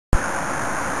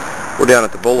We're down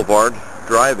at the Boulevard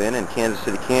Drive In Kansas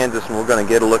City, Kansas, and we're going to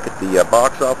get a look at the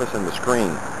box office and the screen.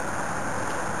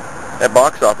 That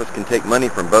box office can take money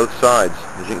from both sides.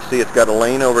 As you can see, it's got a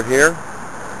lane over here,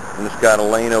 and it's got a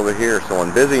lane over here. So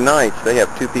on busy nights, they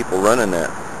have two people running that.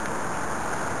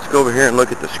 Let's go over here and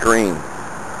look at the screen.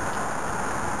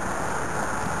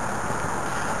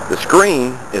 The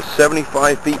screen is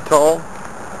 75 feet tall,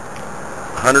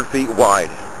 100 feet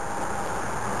wide.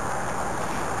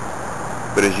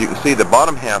 But as you can see, the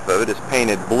bottom half of it is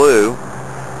painted blue,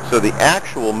 so the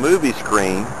actual movie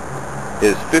screen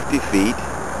is 50 feet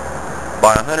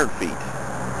by 100 feet.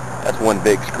 That's one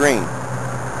big screen.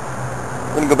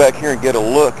 We're going to go back here and get a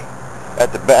look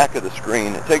at the back of the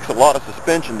screen. It takes a lot of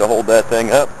suspension to hold that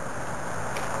thing up.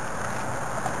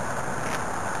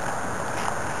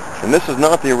 And this is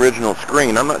not the original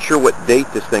screen. I'm not sure what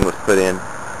date this thing was put in,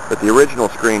 but the original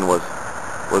screen was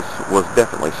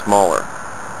definitely smaller.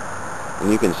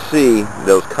 And you can see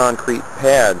those concrete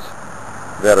pads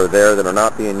that are there that are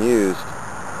not being used.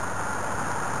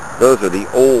 Those are the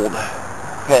old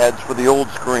pads for the old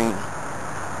screen.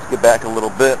 Let's get back a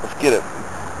little bit. Let's get a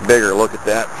bigger look at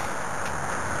that.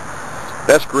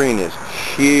 That screen is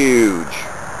huge.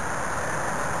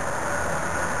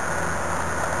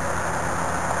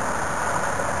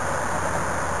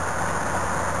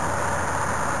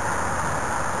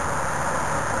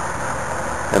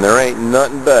 And there ain't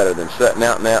nothing better than sitting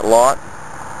out in that lot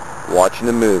watching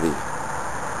a movie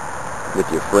with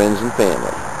your friends and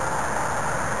family.